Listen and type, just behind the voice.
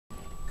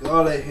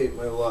God, I hate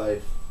my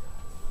life.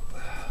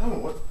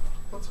 Oh,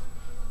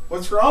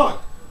 what's wrong?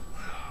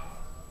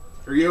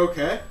 Are you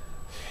okay?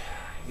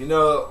 You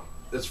know,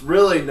 it's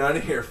really none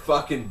of your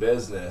fucking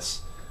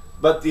business.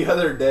 But the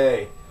other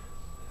day,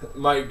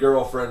 my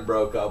girlfriend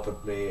broke up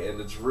with me, and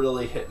it's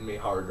really hitting me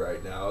hard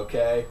right now,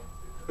 okay?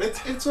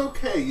 It's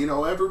okay. You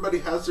know, everybody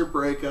has their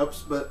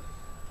breakups, but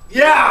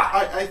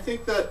yeah, I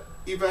think that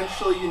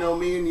eventually, you know,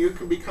 me and you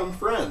can become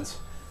friends.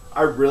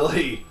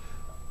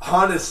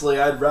 Honestly,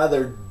 I'd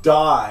rather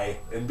die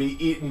and be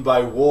eaten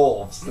by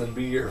wolves than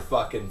be your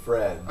fucking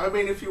friend. I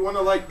mean, if you want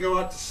to, like, go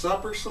out to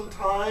supper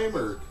sometime,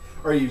 or...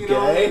 Are you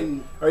gay?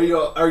 Are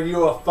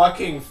you a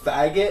fucking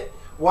faggot?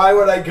 Why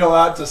would I go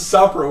out to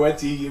supper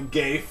with you, you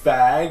gay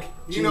fag?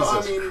 You know,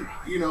 I mean,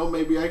 you know,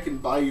 maybe I can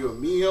buy you a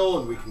meal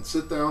and we can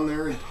sit down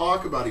there and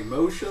talk about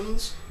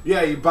emotions.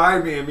 Yeah, you buy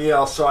me a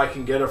meal so I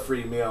can get a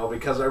free meal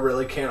because I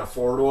really can't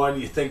afford one.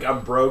 You think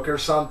I'm broke or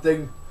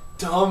something?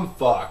 Dumb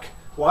fuck.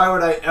 Why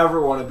would I ever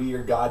want to be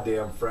your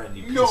goddamn friend,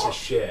 you piece of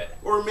shit?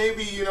 Or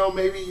maybe, you know,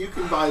 maybe you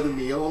can buy the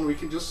meal and we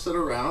can just sit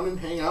around and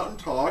hang out and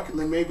talk, and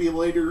then maybe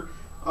later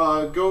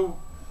go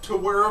to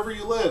wherever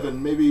you live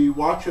and maybe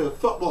watch a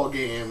football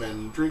game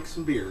and drink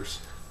some beers.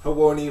 I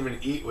won't even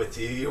eat with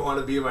you. You want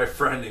to be my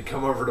friend and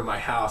come over to my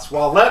house.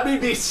 Well, let me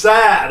be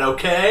sad,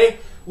 okay?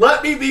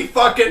 Let me be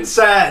fucking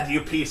sad,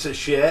 you piece of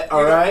shit,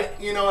 alright?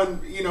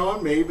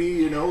 And maybe,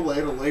 you know,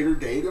 at a later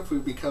date, if we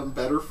become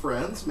better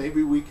friends,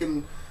 maybe we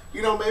can,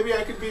 you know, maybe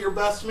I could be your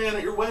best man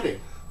at your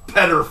wedding.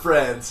 Better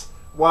friends.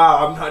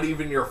 Wow, I'm not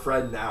even your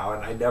friend now,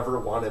 and I never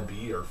want to be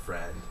your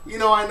friend. You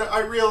know, I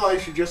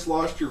realize you just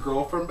lost your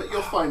girlfriend, but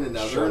you'll find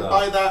another. Shut and up.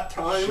 by that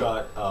time,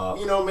 Shut up.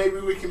 you know, maybe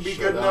we can be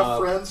Shut good up. enough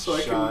friends so I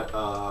Shut can,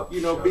 up.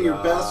 you know, Shut be your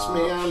up. best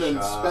man and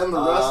Shut spend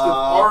the rest of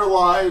up. our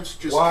lives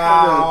just Wow.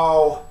 kind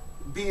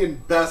of being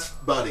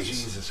best buddies.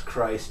 Jesus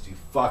Christ, you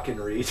fucking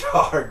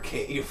retard.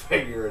 Can't you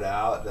figure it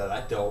out that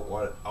I don't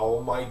want...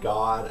 Oh my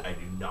God, I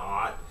do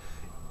not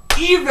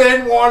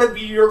even want to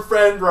be your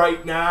friend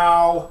right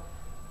now.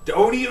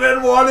 Don't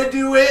even want to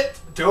do it.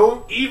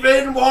 Don't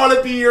even want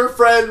to be your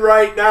friend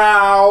right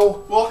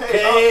now. Well,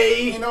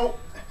 hey, you know...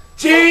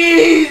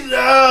 Jesus!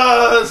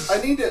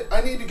 I need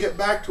to get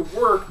back to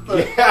work,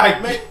 but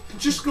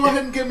just go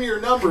ahead and give me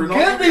your number. And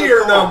Give me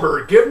your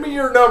number. Give me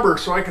your number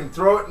so I can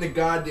throw it in the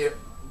goddamn...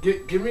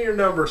 Give me your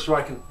number so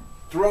I can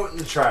throw it in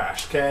the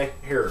trash, okay?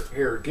 Here.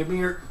 Give me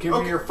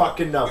your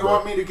fucking number. You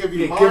want me to give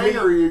you mine,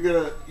 or are you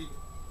gonna...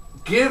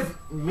 Give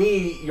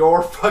me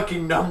your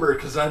fucking number,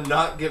 because I'm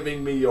not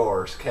giving me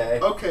yours, okay?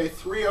 Okay,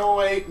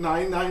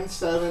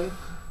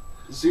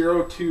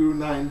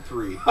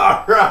 308-997-0293.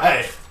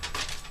 Alright.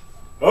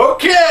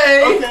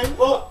 Okay! Okay,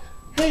 well,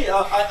 hey,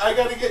 I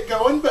gotta get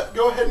going, but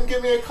go ahead and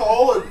give me a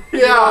call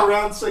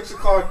around 6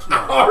 o'clock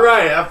tomorrow.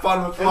 Alright, have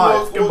fun with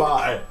life.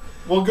 Goodbye.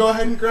 We'll go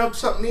ahead and grab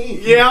something to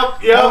eat.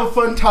 Yep. Have a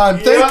fun time.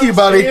 Thank you,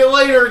 buddy. See you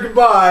later.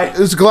 Goodbye. It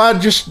was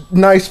just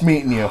nice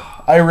meeting you.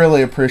 I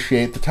really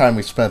appreciate the time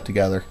we spent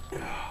together.